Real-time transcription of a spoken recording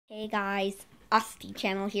Hey guys, Asti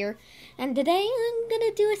channel here, and today I'm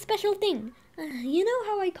gonna do a special thing. You know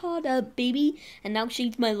how I called a baby, and now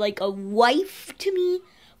she's a wife to me?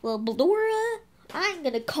 Well, ballora, I'm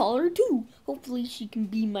gonna call her too. Hopefully she can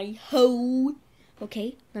be my hoe.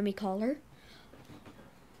 Okay, let me call her.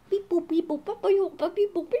 Beep boop beep boop beep boop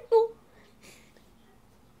beep boop beep boop.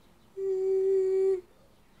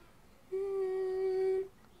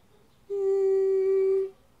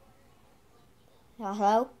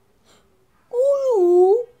 Hello?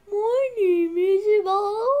 Hello, my name is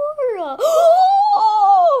ballora.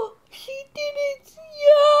 Oh, she did it!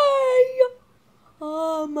 Yay!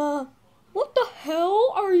 What the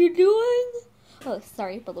hell are you doing? Oh,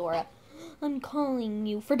 sorry, ballora. I'm calling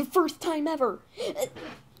you for the first time ever.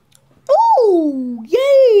 Oh,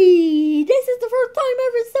 yay! This is the first time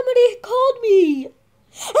ever somebody called me.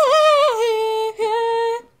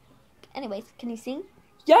 Anyways, can you sing?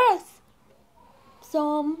 Yes.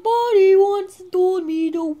 Somebody once told me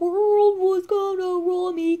the world was gonna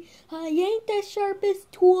roll me. I ain't the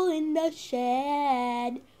sharpest tool in the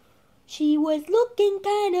shed. She was looking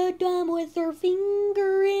kinda dumb with her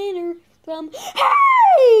finger in her thumb.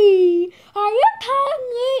 Hey! Are you calling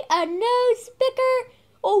me a nose picker?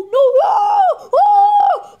 Oh no! Oh!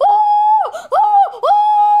 Oh! Oh! Oh!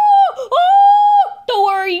 Oh! Oh! Don't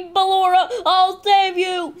worry, ballora, I'll save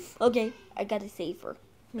you. Okay, I gotta save her.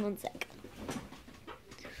 1 sec.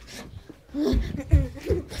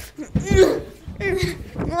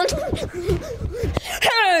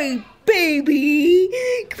 Hey, baby!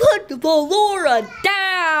 Put the ballora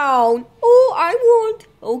down! Oh, I won't.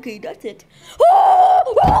 Okay, that's it. No,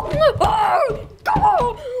 no,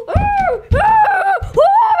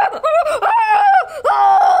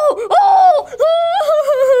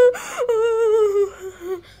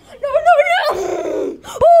 no!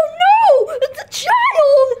 Oh, no! It's a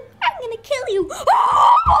child! I'm gonna kill you!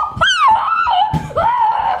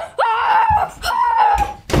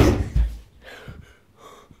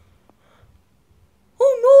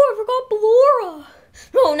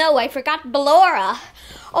 Oh no, I forgot ballora.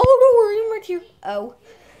 Oh, don't worry, I'm right here. Oh.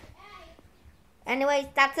 Anyways,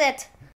 that's it.